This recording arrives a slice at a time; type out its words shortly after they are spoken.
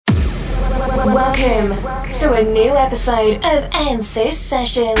Welcome to a new episode of NSYS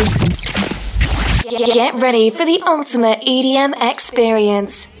Sessions. Get ready for the ultimate EDM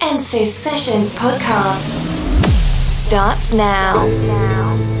experience. NSYS Sessions podcast starts now.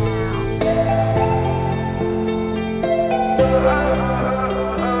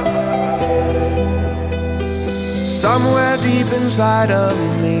 Somewhere deep inside of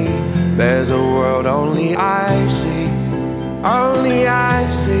me, there's a world only I see, only I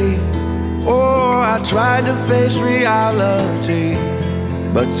see. Oh, I tried to face reality,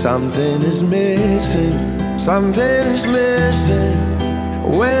 but something is missing, something is missing.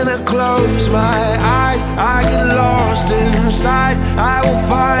 When I close my eyes, I get lost inside. I will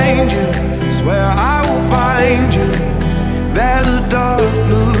find you, swear I will find you. There's a dark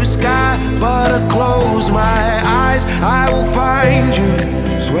blue sky, but I close my eyes, I will find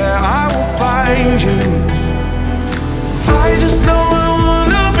you, swear I will find you. I just know I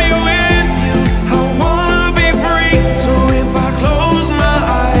wanna be with you, I wanna be free. So if I close my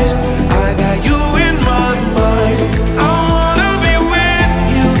eyes, I got you in my mind. I wanna be with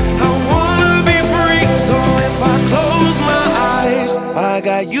you, I wanna be free. So if I close my eyes, I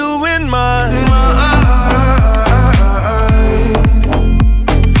got you in my mind.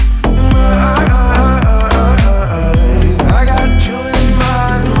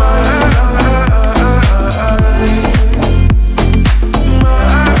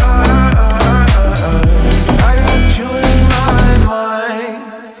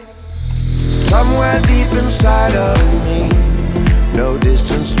 Inside of me, no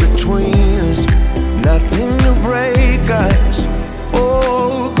distance between us, nothing to break us.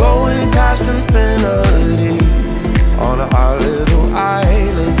 Oh, going past infinity on our little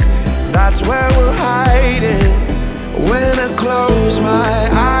island, that's where we're hiding. When I close my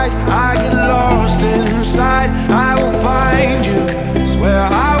eyes, I get lost inside. I will find you, swear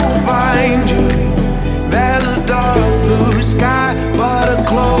I will find you. There's a dark blue sky, but I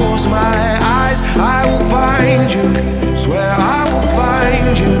close my eyes, I will find you, swear I will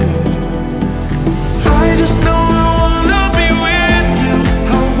find you. I just know I wanna be with you,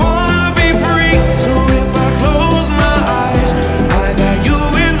 I wanna be free. So if I close my eyes, I got you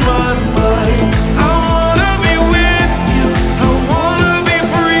in my mind. I wanna be with you, I wanna be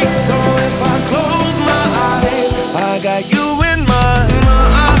free. So if I close my eyes,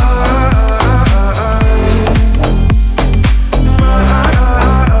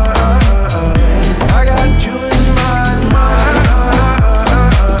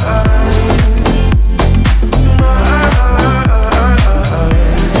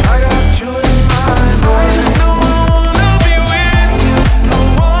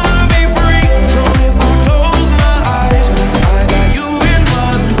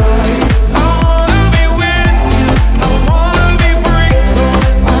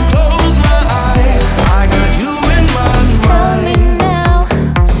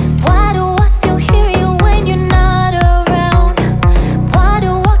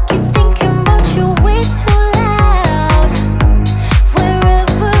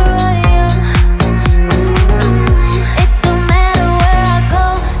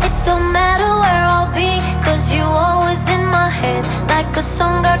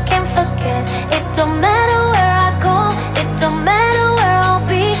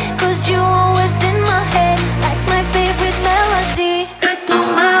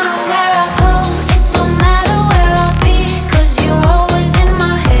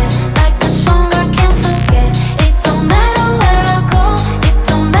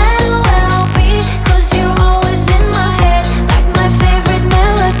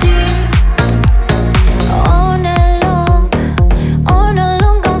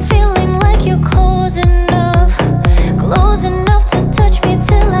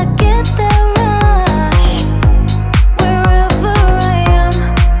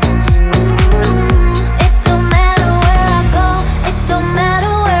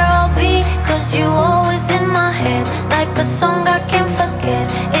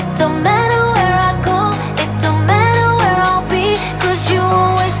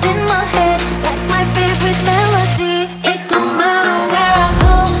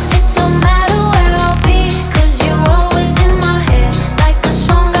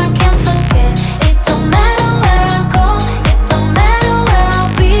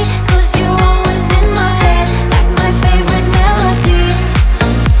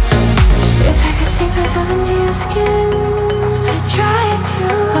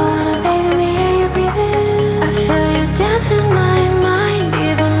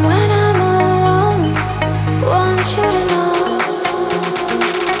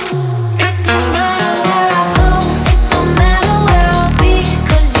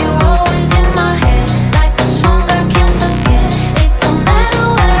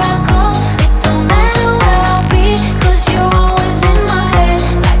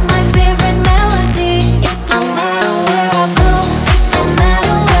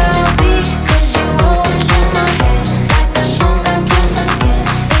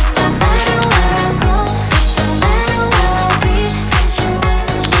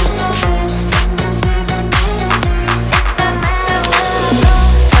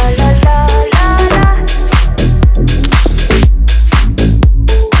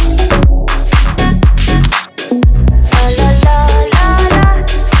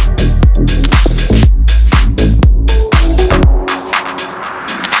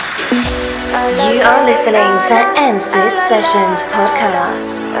 You are listening to NSYS Sessions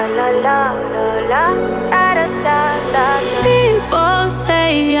podcast. People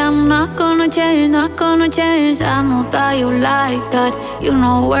say I'm not gonna change, not gonna change. I know that you like that. You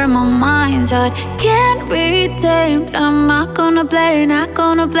know where my mind's at. Can't be tamed. I'm not gonna play, not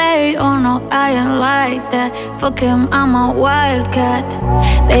gonna play. Oh no, I ain't like that. Fuck him, I'm a wildcat.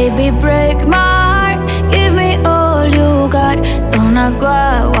 Baby, break my heart. Give me all you got. Don't ask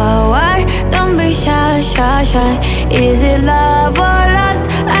why. Don't be shy, shy, shy. Is it love or lust?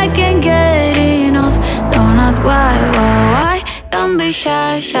 I can't get enough. Don't ask why. Don't be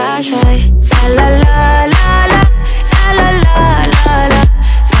shy, shy, shy. La la la la la la la la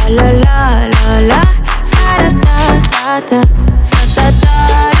la la la la la da da da da da da da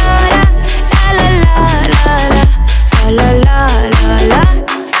la la la la la la la la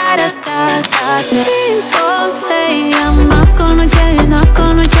da da da da. People say I'm not gonna change, not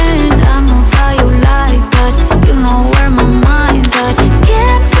gonna change. I know that you like that. You know where my mind's at.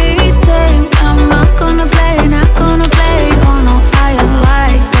 Can't be tamed. I'm not gonna play, not gonna play. Oh no, I ain't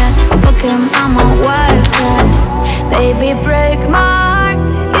like that. Fuck him, I'm a wildcat. Baby, break my heart.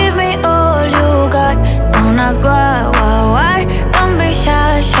 Give me all you got. Don't ask why. Don't be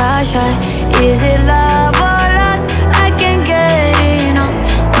shy, shy, shy. Is it love or lust? I can't get enough.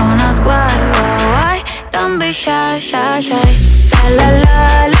 Don't ask why. Don't be shy, shy, shy. La la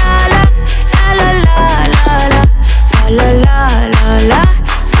la la la la la la la la la la la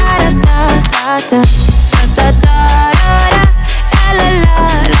da da da da da da da la la la la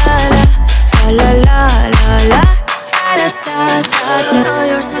la la la la da da da da. Know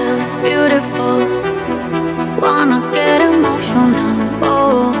yourself beautiful. Wanna get emotional. Oh,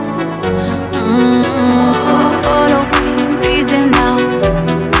 follow me, reason now.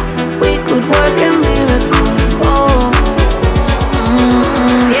 We could work a miracle. Oh,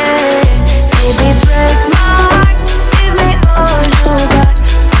 yeah. Baby, break my heart. Give me all you got.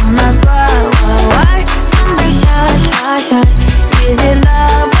 Don't ask why. Don't be shy, shy, shy. Is it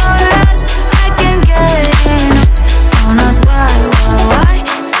love or lust? I can't get enough. Don't ask why.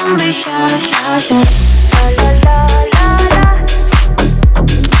 Don't be shy, shy, shy. La la la la.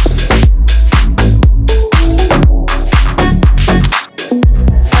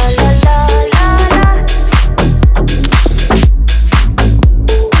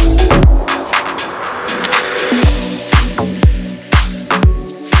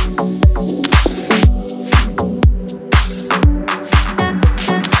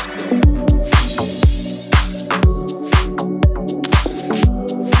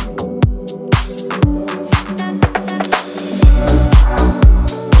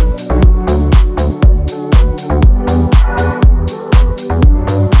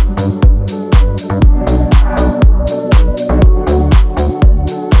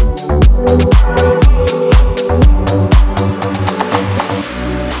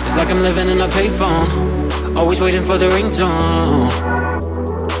 Always waiting for the ringtone.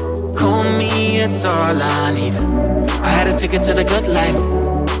 Call me, it's all I need. I had a ticket to the good life,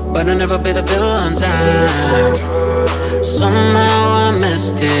 but I never paid the bill on time. Somehow I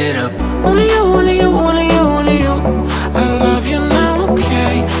messed it up. Only you, only you, only you, only you. I love you now,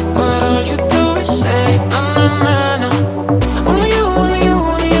 okay, but all you do is say na. Only you, only you,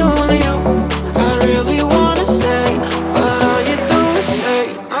 only you, only you. I really wanna stay, but all you do is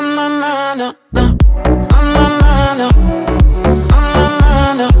say na.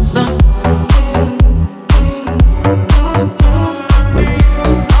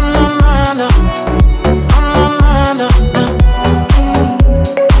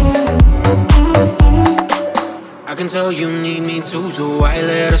 I can tell you need me too, so why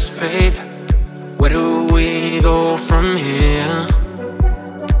let us fade? Where do we go from here?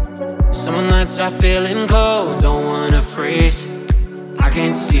 Some nights I feeling cold, don't wanna freeze. I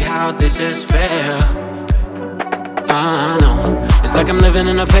can't see how this is fair. I know, it's like I'm living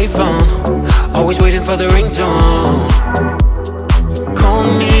in a payphone, always waiting for the ringtone. Call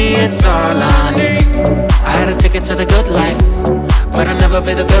me, it's all I need. I had a ticket to the good life, but I never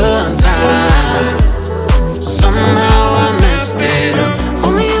paid the bill on time. Somehow I messed it up.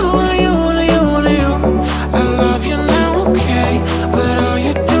 Only you, only you, only you, only you. I love you now, okay, but all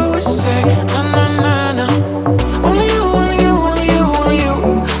you do is say na. Only you, only you, only you, only you.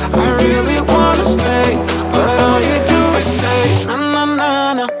 I really wanna stay, but all you do is say na.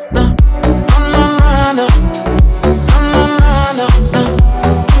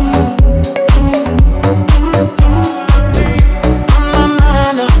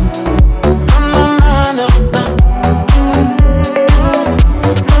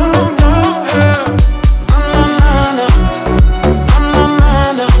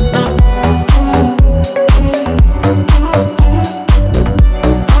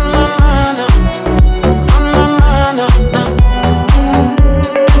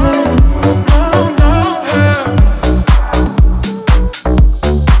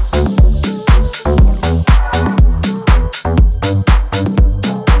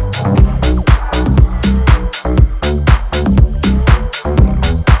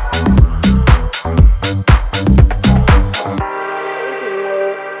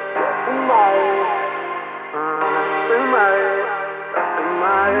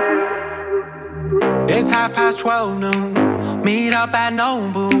 past 12 noon. Meet up at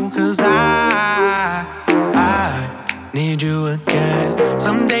Nobu, cause I need you again.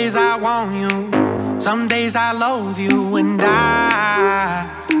 Some days I want you, some days I loathe you, and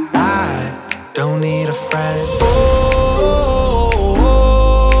I don't need a friend.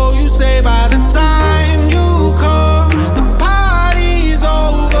 Oh, you say by the time you come, the party's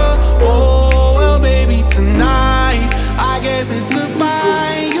over. Oh, well, baby, tonight, I guess it's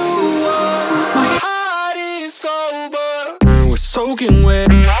goodbye. You won. My heart is sober. We're soaking wet.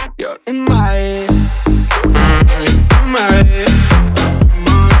 You're in my head. In my head.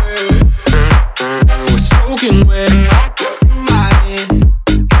 We're soaking wet. You're in my head.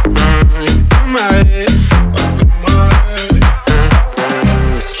 In my head.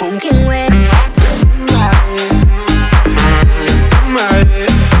 We're soaking wet. In my head. In my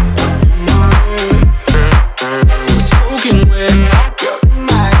head. We're soaking wet. You're in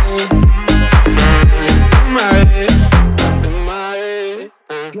my head. In my head. In my head.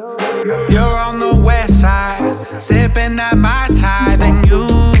 You're on the west side, sipping at my tie, then you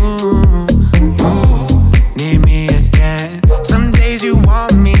need me again. Some days you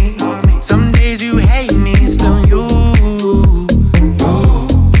want me, some days you hate me, still you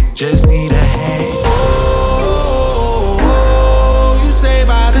just need a hand. Oh, you say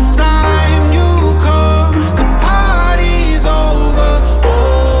by the time you come, the party's over.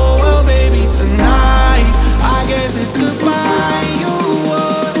 Oh, well, baby, tonight, I guess it's goodbye. You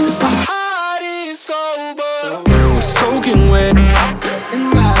won. My heart is sober. We're soaking wet. In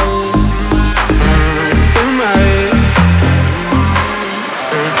my head. In my head.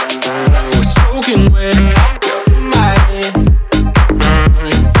 We're soaking wet. In my head.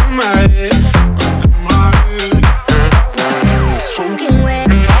 In my head. We're soaking wet.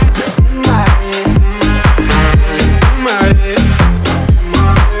 In my head. In my head.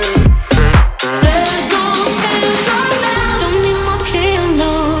 There's no tears allowed. Don't need my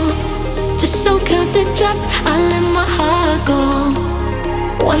pillow. Just soak out the drops. I let my heart go.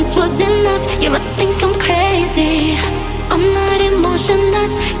 Once was enough. You must think I'm crazy. I'm not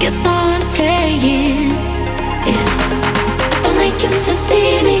emotionless. Guess all I'm saying is I don't like you to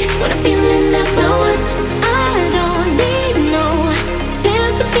see me when I'm feeling at my worst. I don't need no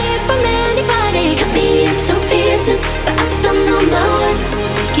sympathy from anybody. Cut me into pieces, but I still know my worth.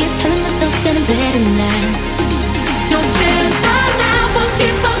 Keep telling myself that I'm better than. No tears allowed, we'll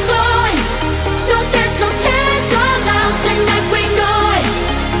keep on going. No, there's no tears allowed, tonight we know it.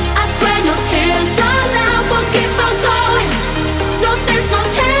 I swear no tears allowed, we'll keep on going. No, there's no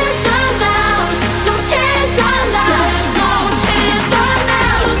tears allowed, no tears allowed. There's no tears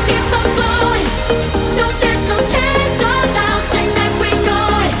allowed, we'll keep on going. No,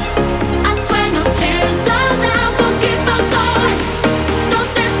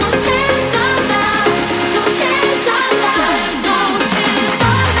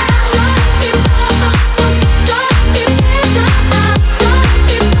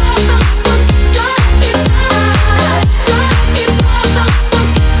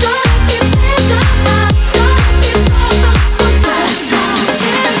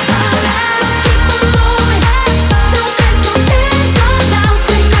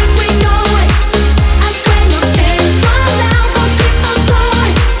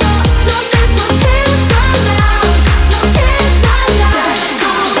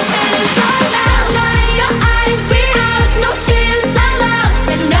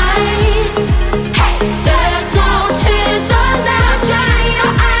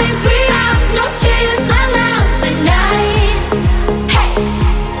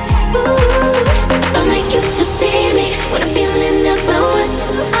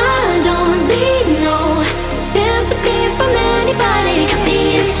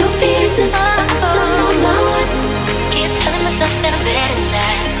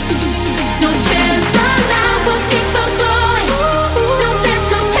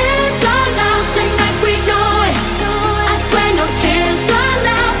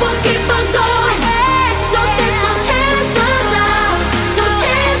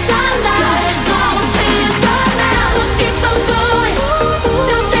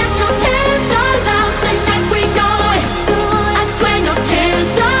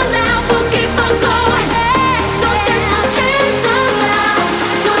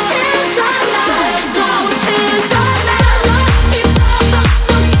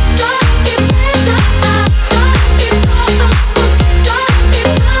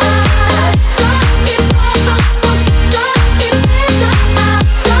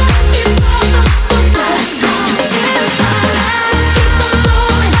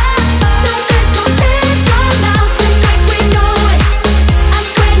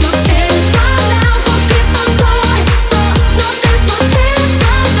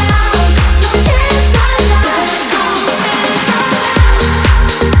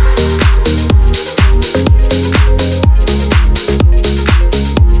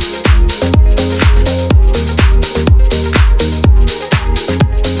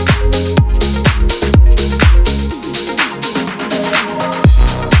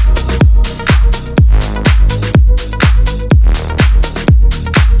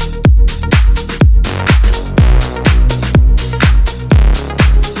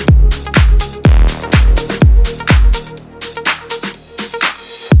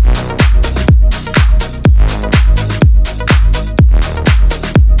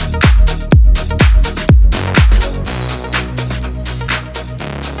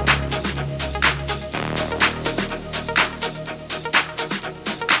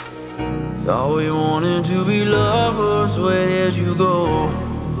 Thought we wanted to be lovers, where did you go?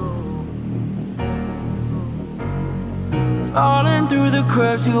 Falling through the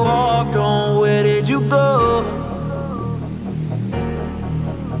cracks you walked on, where did you go?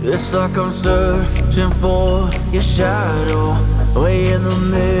 It's like I'm searching for your shadow, way in the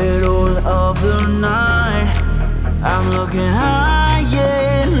middle of the night. I'm looking high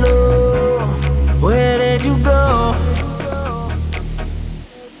and low, where did you go?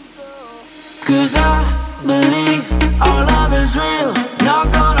 'Cause I believe our love is real,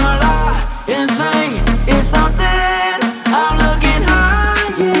 not gonna lie and say it's not that. I'm looking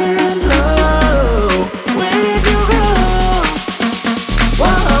high and low, where did you go?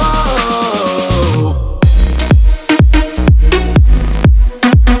 Whoa.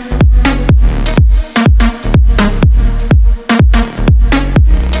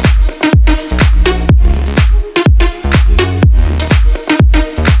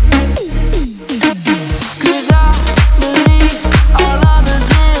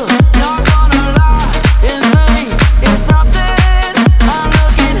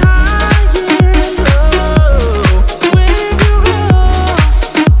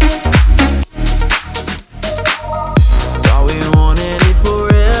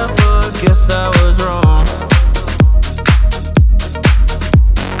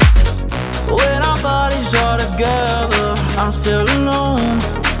 I'm still alone.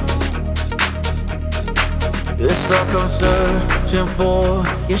 It's like I'm searching for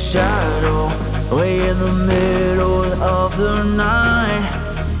your shadow, way in the middle of the night.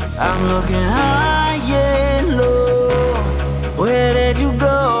 I'm looking high and low, where did you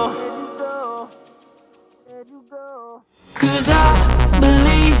go? 'Cause I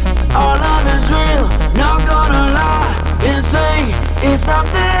believe our love is real, not gonna lie and say it's not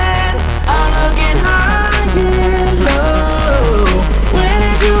that. I'm looking high and low, where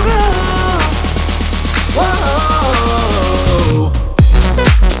did you go? Whoa.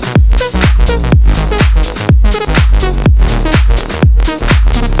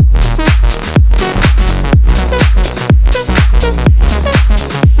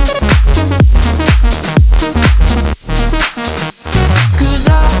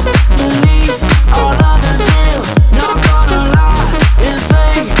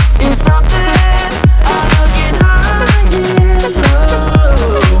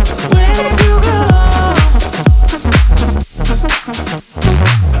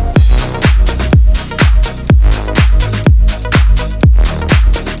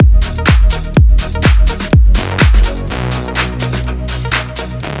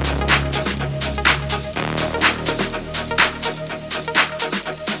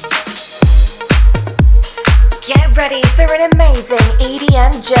 Get ready for an amazing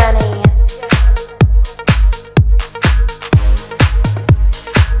EDM journey.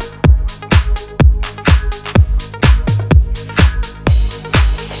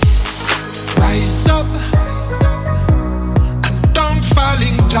 Rise up and don't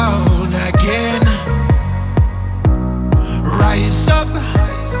falling down again. Rise up.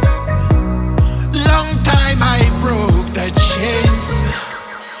 Long time I broke the chains.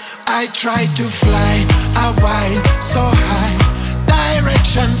 I tried to fly a while so high,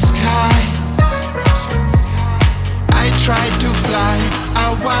 direction sky. I tried to fly a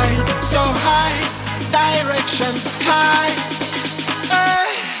while so high, direction sky.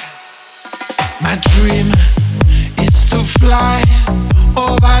 Hey. My dream is to fly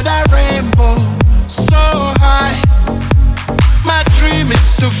over the rainbow so high. My dream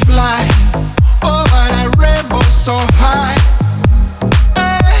is to fly over the rainbow so high.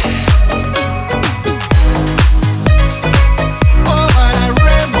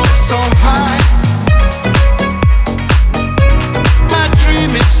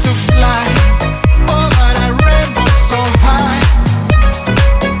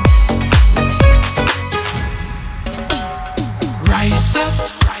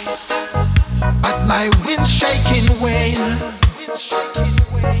 My wind's shaking wane.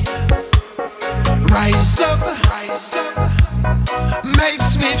 Rise up,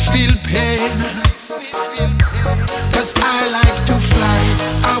 makes me feel pain. 'Cause I like to fly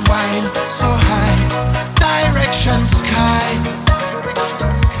a while so high, direction sky.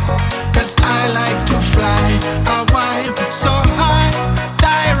 'Cause I like to fly a while so high,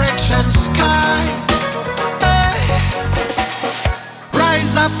 direction sky.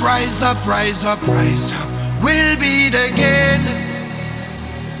 Rise up, rise up, rise up, rise up. We'll beat again.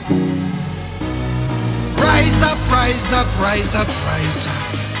 Rise up, rise up, rise up, rise up.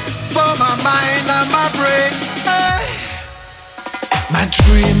 For my mind and my brain. Hey. My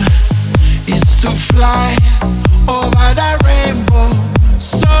dream is to fly over the rainbow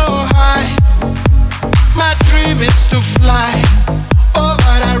so high.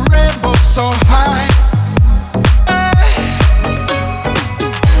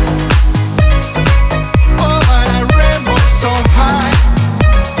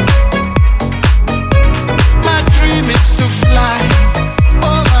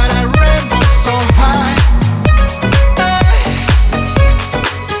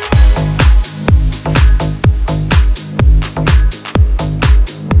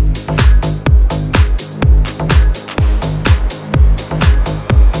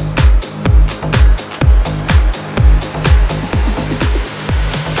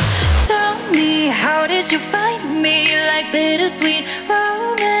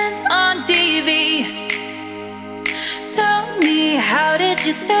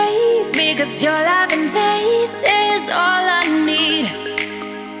 you save me, 'cause your love and taste is all I need.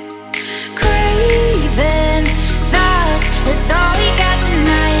 Craving thoughts, that's all we got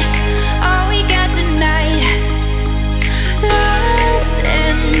tonight. All we got tonight. Lost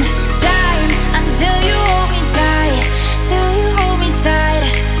in time until you hold me tight. Till you hold me tight.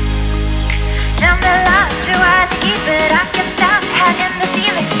 Tell me love, too hard to keep it. I can't stop, head in the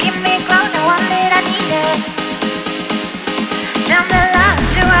ceiling. Keep me close, I want it, I need it. Tell me love,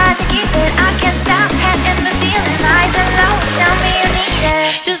 too hard to keep it. I can't stop, head in the ceiling. Highs and lows, tell me you need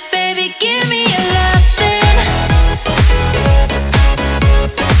it. Just baby, give me your loving.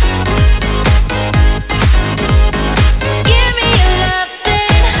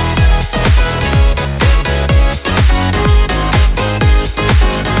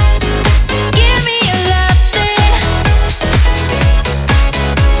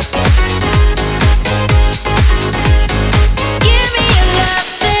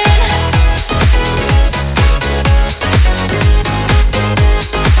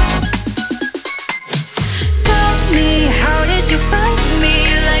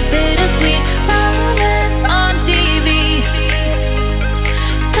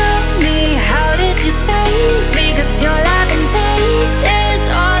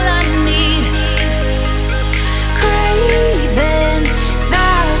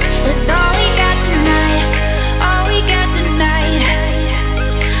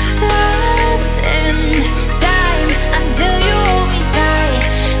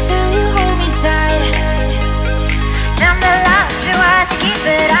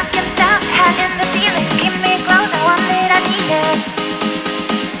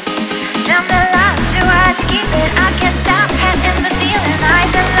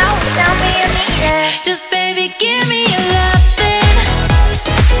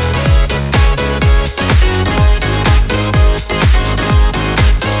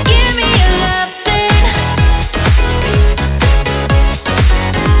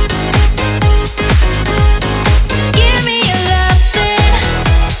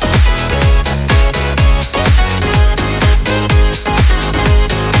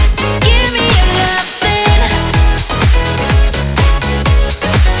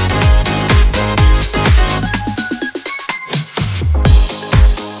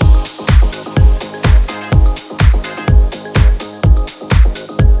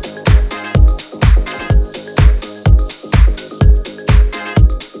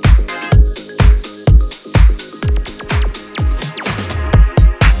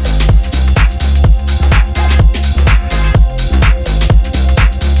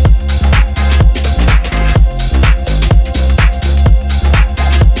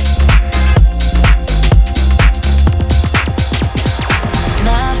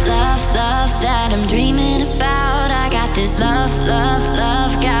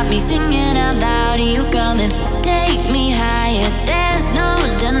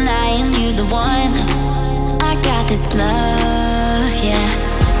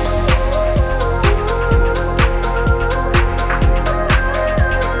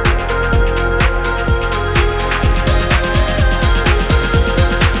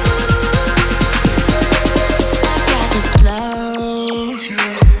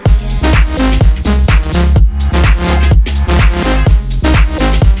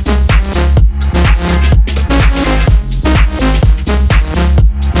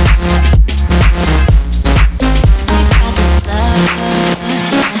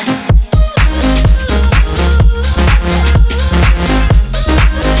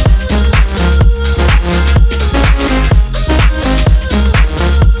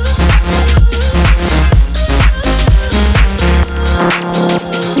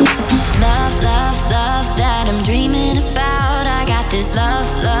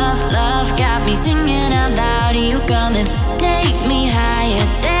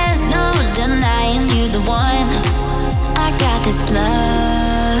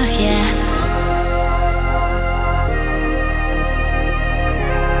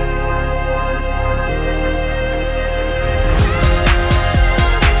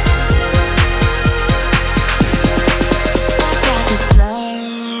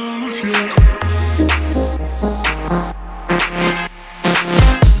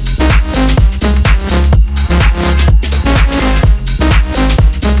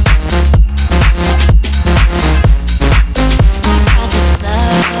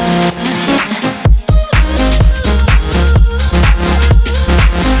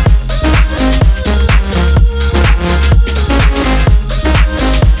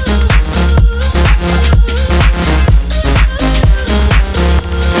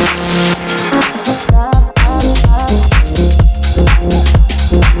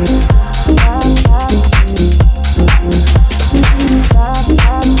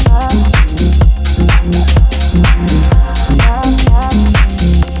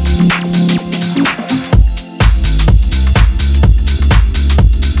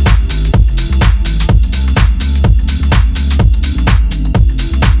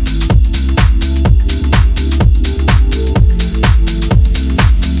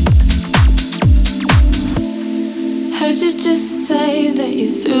 should just say that you're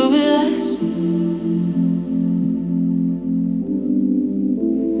through with us.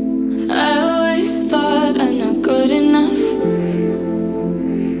 I always thought I'm not good enough.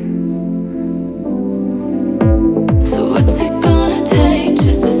 So what's it gonna take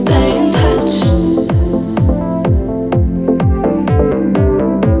just to stay in touch?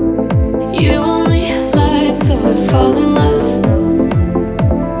 You only lied so I'd fall in love.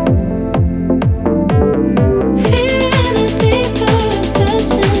 Feeling a deeper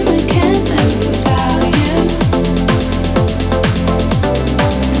obsession, I can't live without you.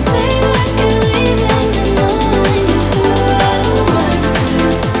 Say that you're leaving and knowing who I went to.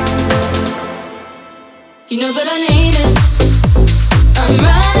 You know that I need it. I'm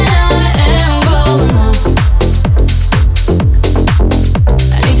running out of air, I'm going low.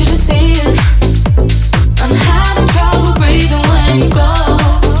 I need you to see it. I'm having trouble breathing when you go.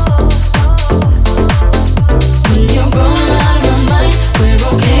 When you're going out of my mind, we're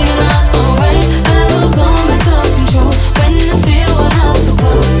okay but not alright. I lose all my self-control when I feel we're not so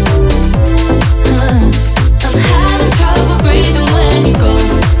close. I'm having trouble breathing when you go.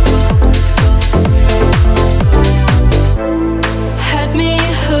 Had me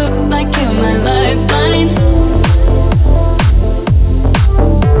hooked like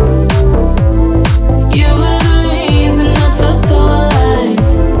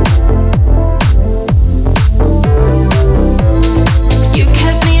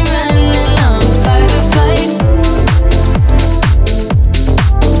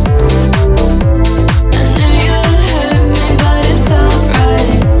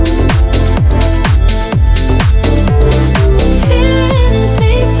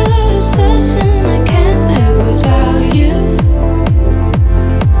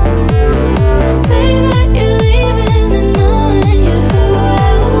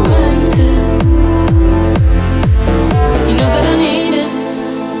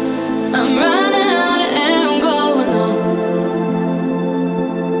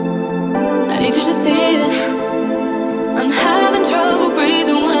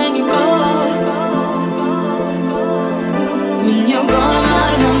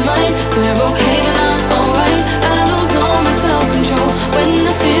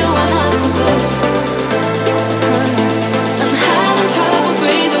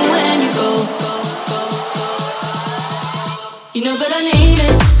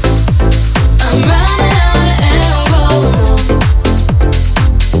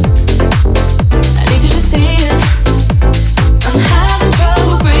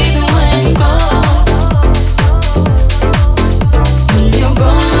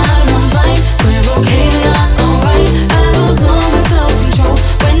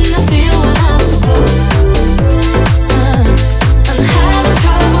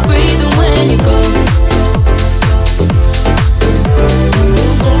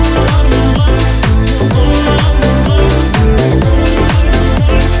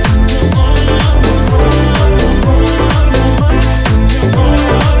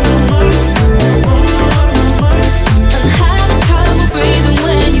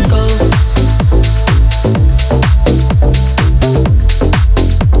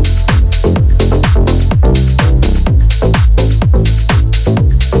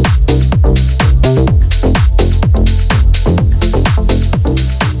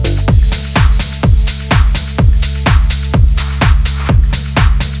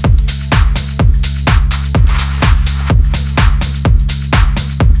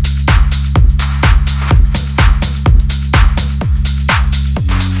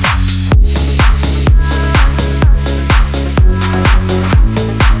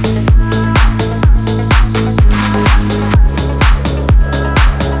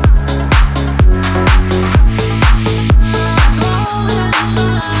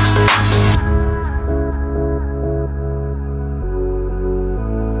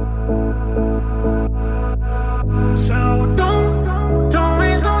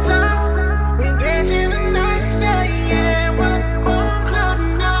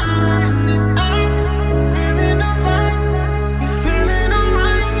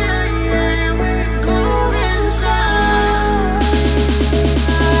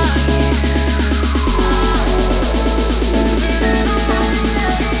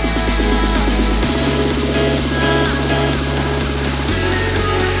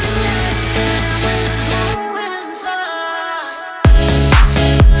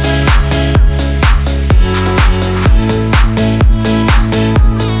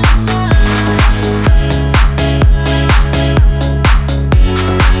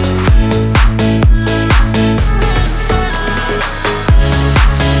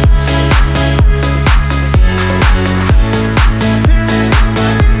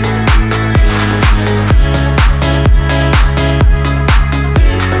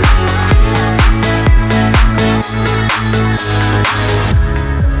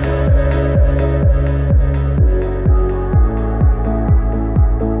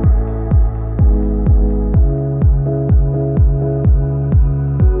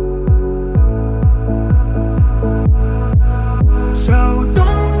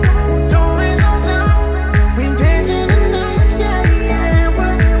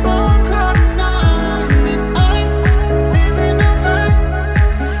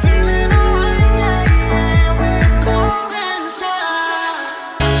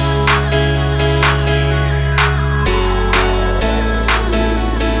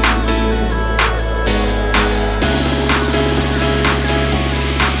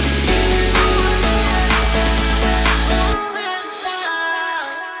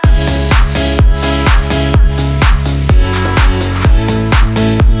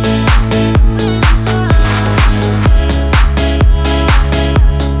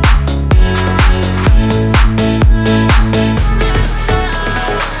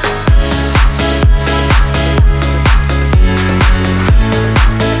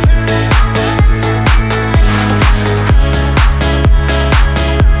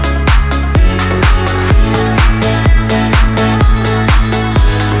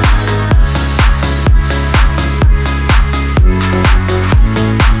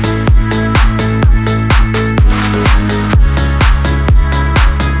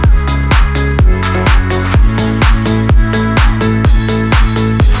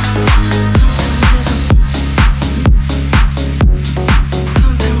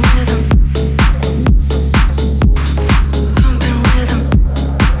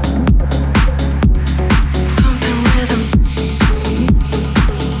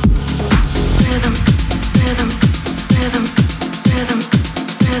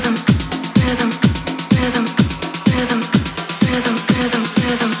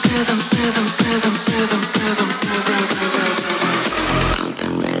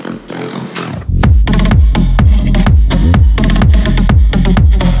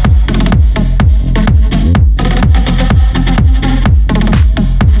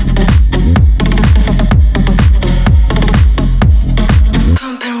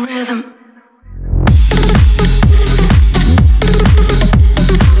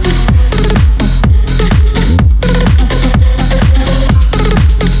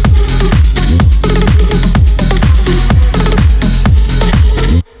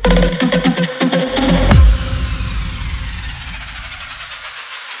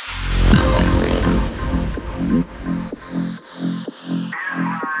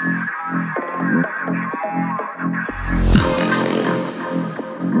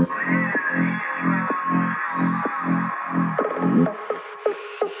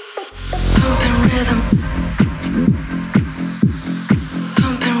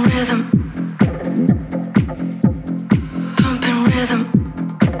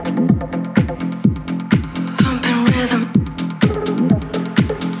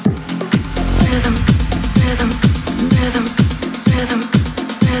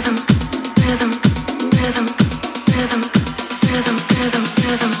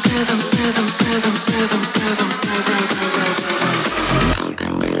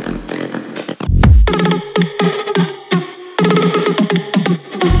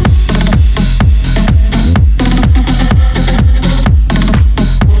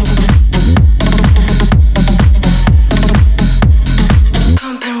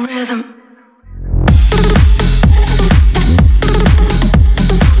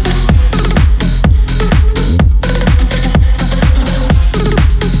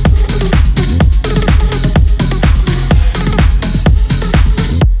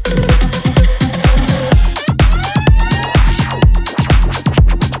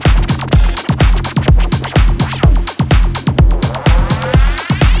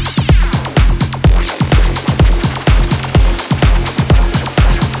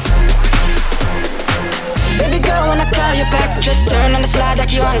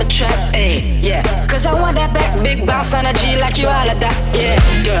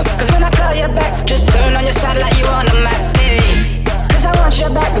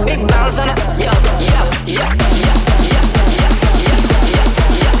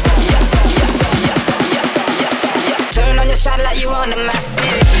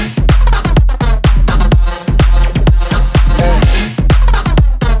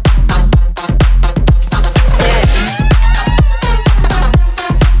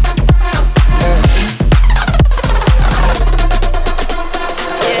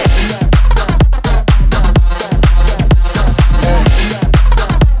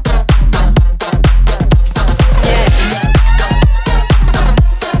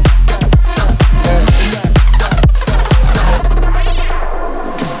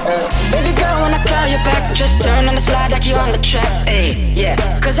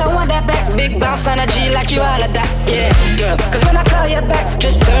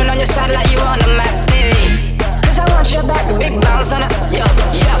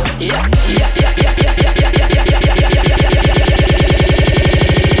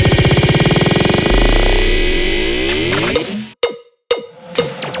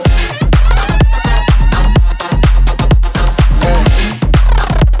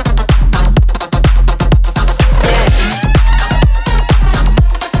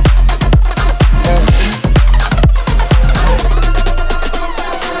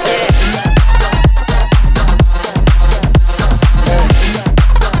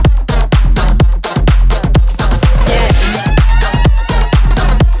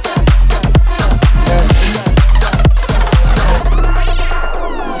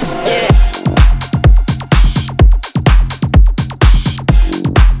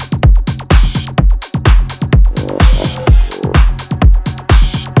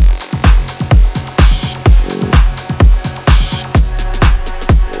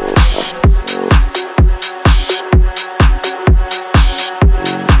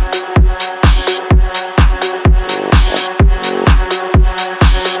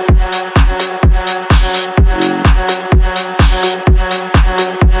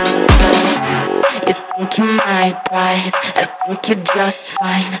just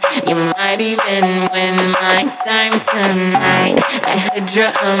fine. You might even win my time tonight. I heard you're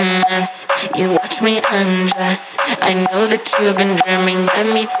a mess. You watch me undress. I know that you've been dreaming. Let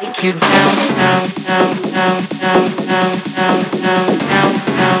me take you down, down, down, down, down, down, down, down, down,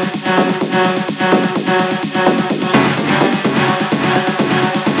 down, down, down, down, down, down.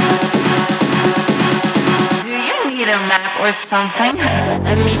 Do you need a map or something?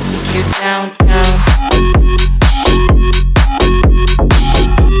 Let me take you down, down.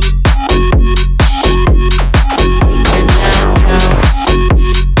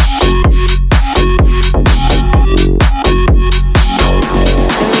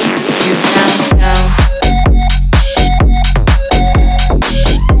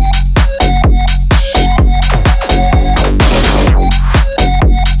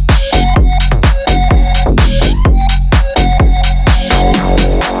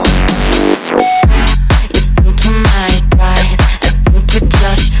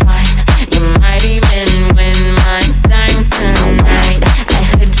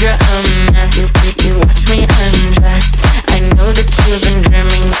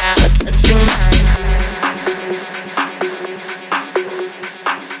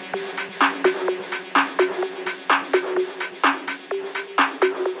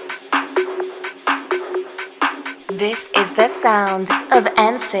 This is the sound of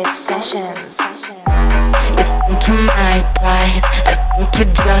Ansys Sessions. You think you might rise, I think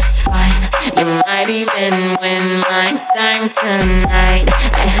you're just fine. You might even win my time tonight.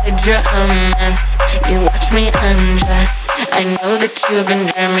 I heard you're a mess. You watch me undress. I know that you've been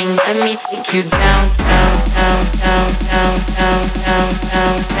dreaming. Let me take you down, down, down, down, down, down, down,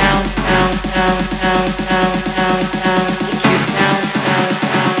 down, down.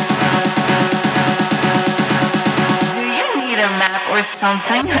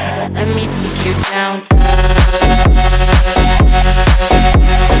 something? Let me take you down.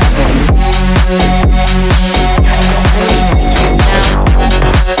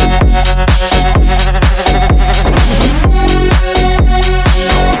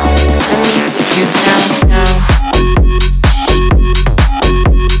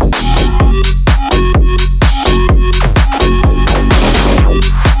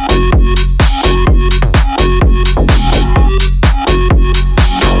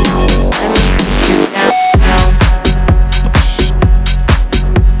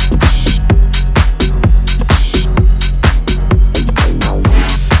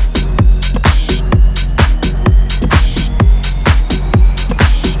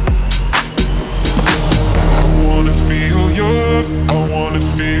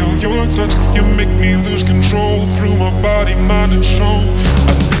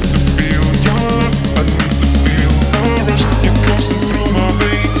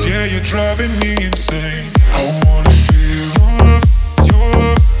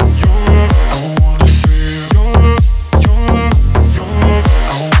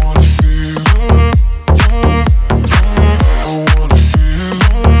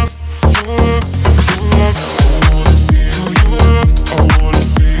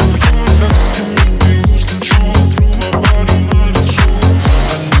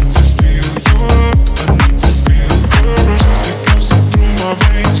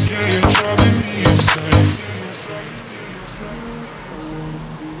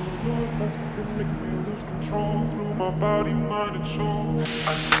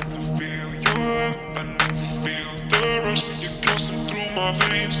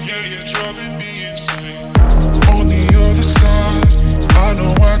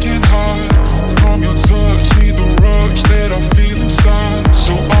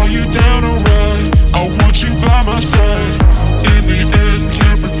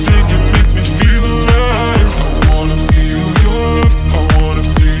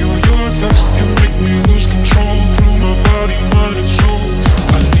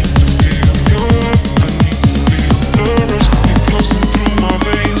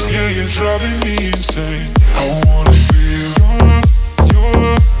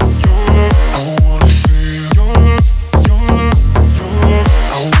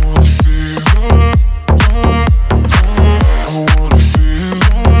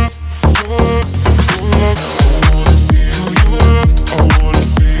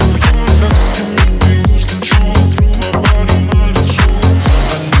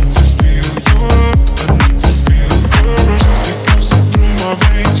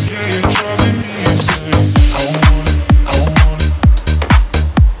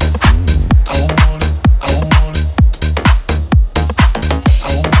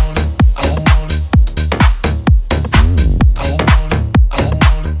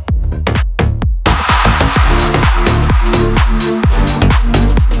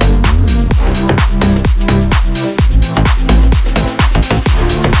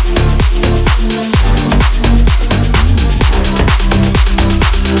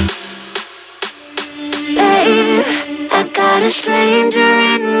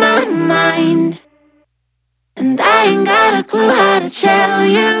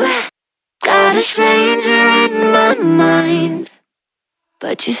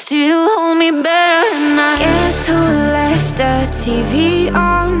 But you still hold me better than I. Guess who left the TV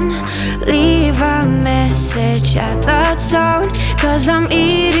on? Leave a message at the tone. 'Cause I'm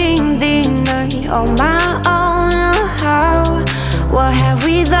eating dinner on my own. Oh, what have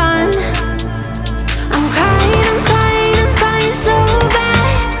we done? I'm crying, I'm crying, I'm crying so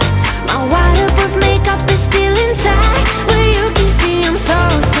bad. My waterproof makeup is still intact. Well, you can see I'm so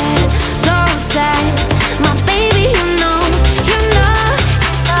sad, so sad. My baby, you know.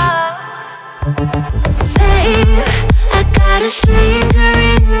 Babe, I got a stranger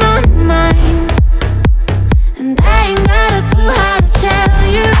in my mind, and I ain't got a clue how to tell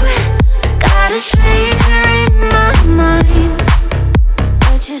you. Got a stranger in my mind,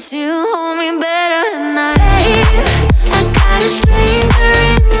 but you still hold me better than I.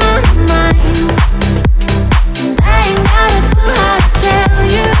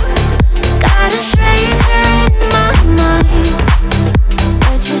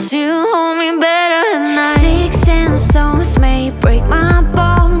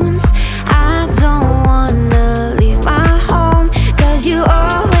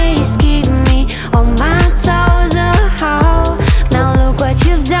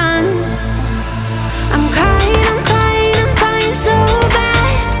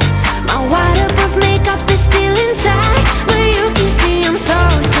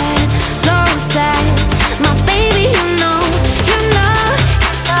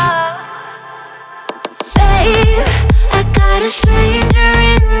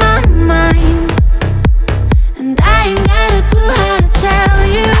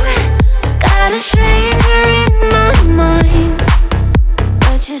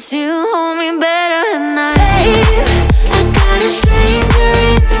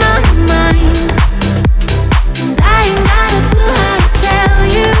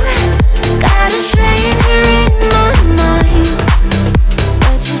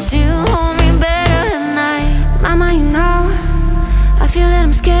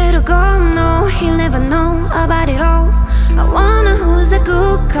 scared to go, no, he'll never know about it all. I wonder who's the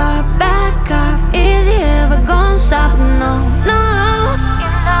good cop, bad cop. Is he ever gonna stop? No, no.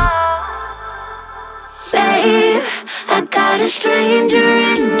 Babe, I got a stranger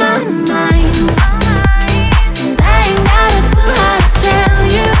in my mind, and I ain't got a clue how to tell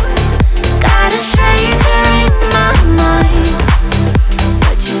you. Got a stranger in my mind,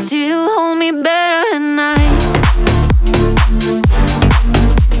 but you still hold me better at night.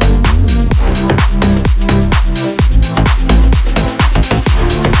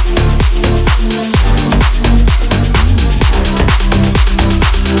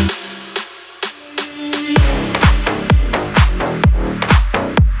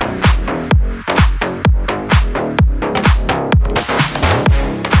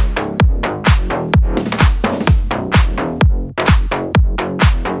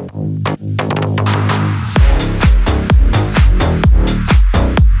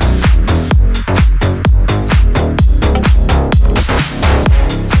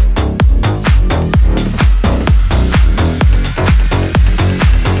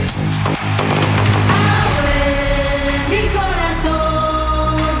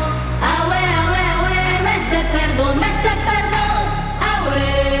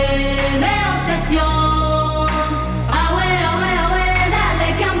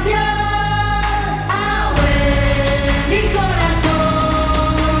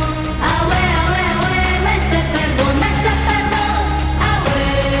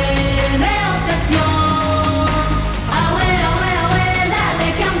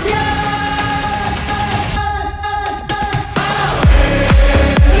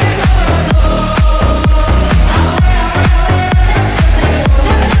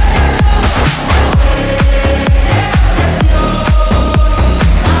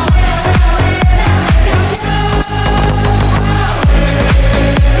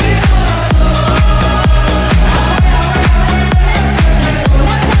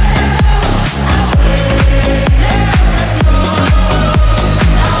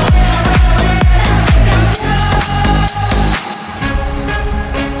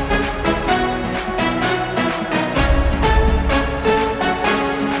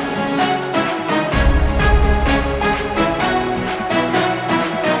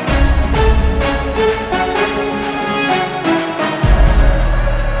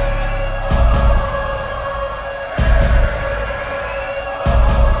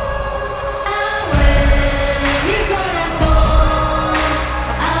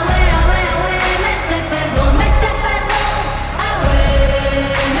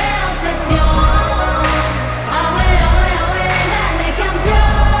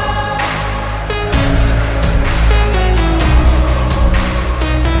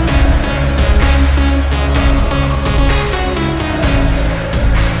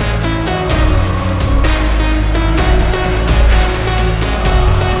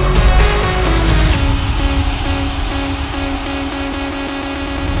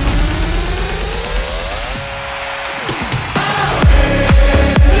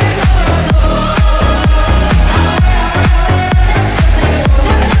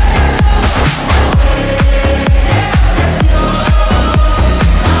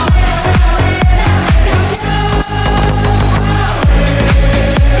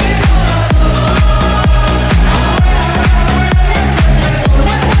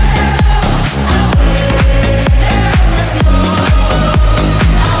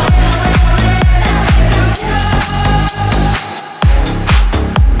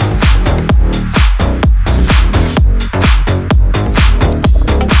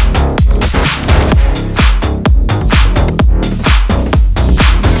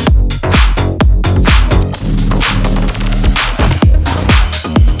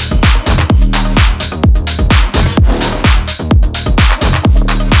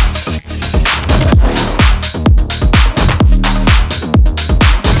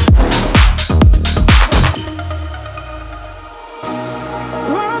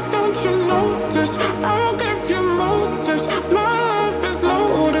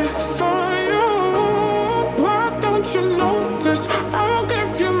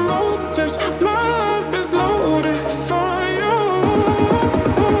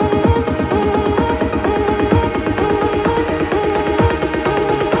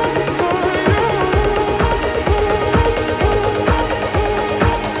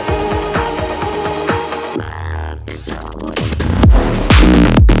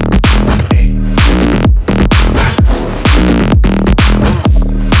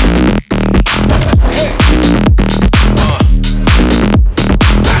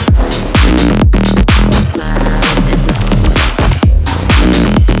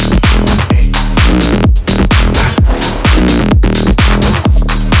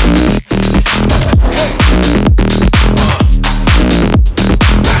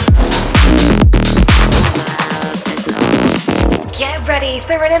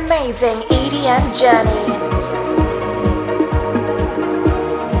 amazing EDM journey.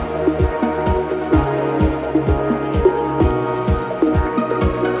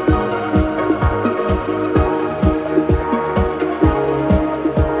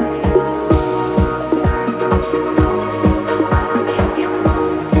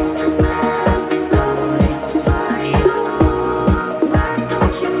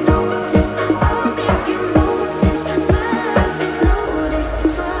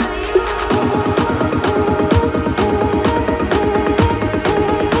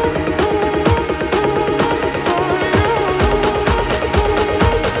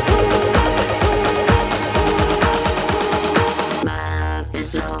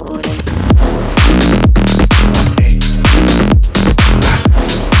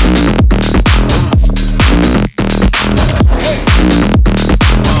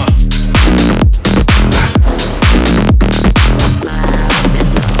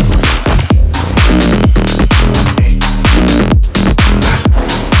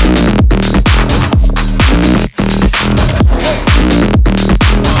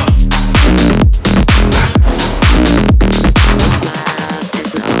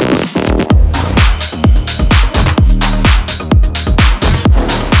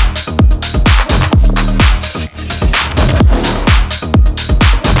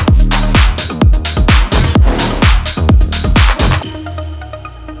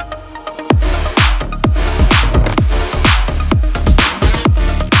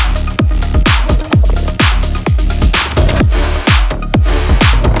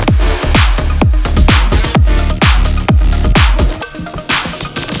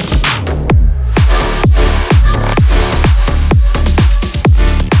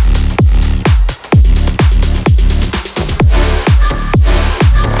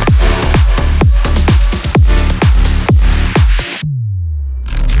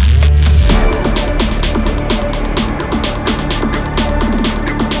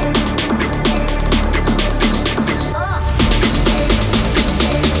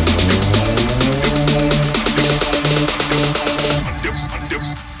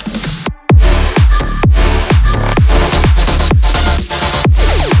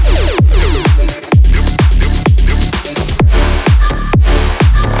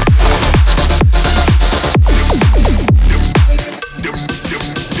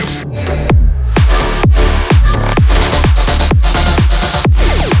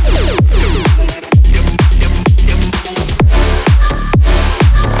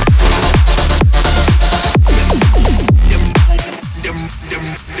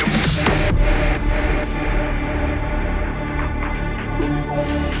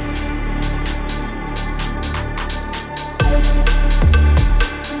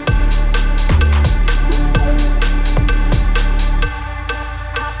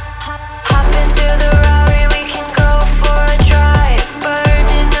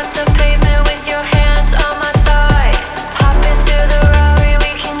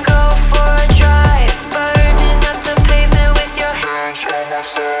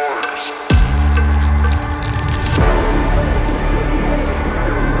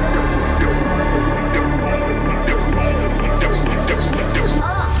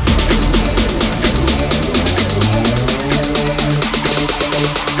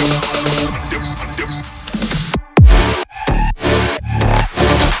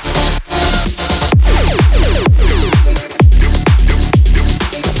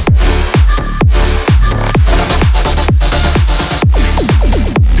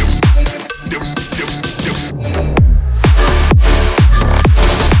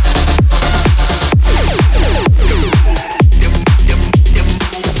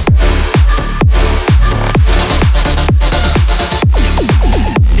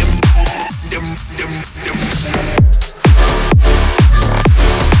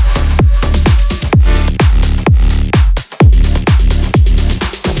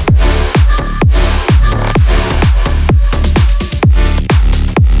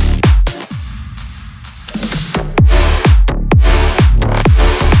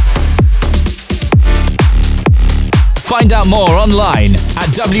 Find out more online at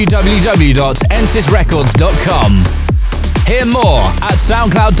www.ensysrecords.com. Hear more at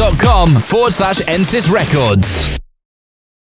soundcloud.com/ensysrecords.